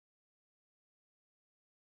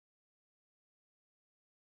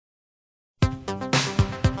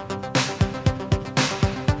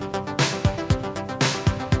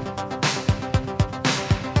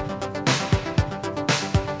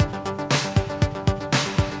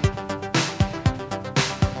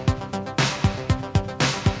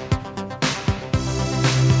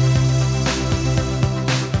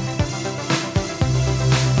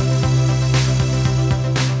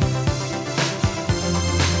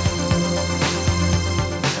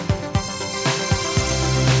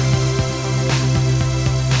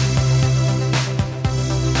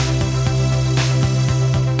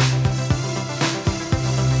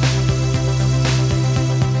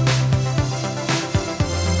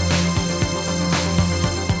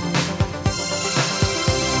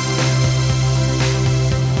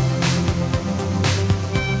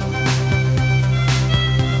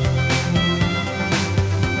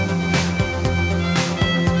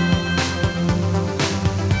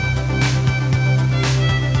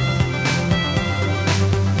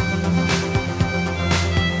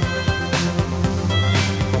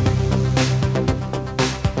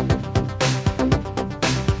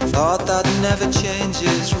thought that never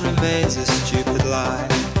changes remains a stupid lie.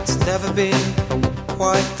 It's never been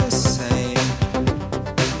quite the same.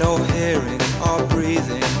 No hearing or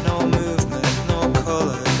breathing, no movement, no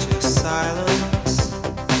color, just silence.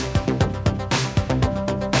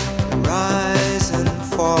 The rise and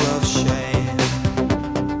fall of shame,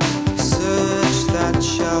 search that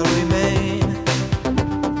shall remain.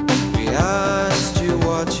 We asked you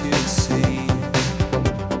what you'd seen.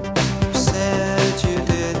 You said you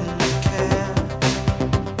didn't care.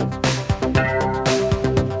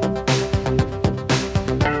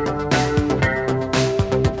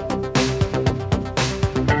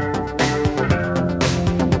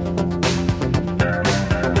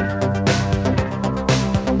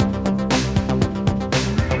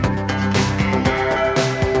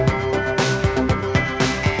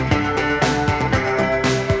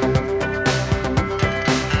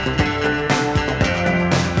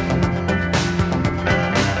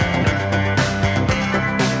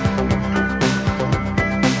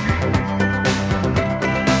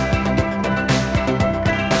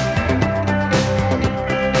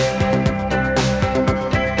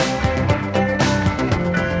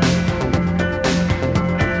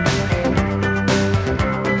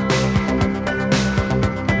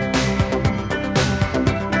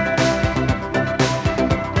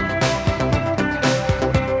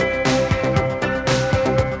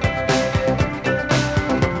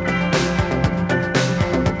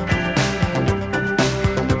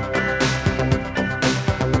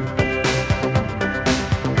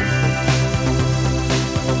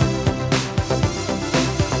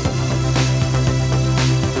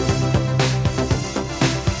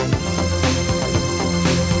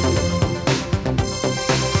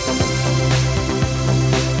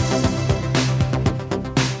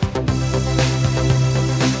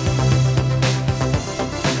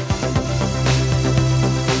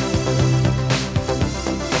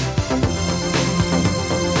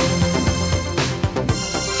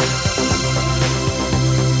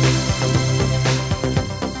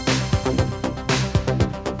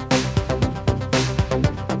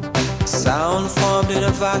 Sound formed in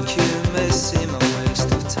a vacuum may seem a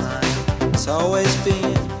waste of time. It's always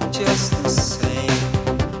been just the same.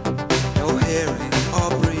 No hearing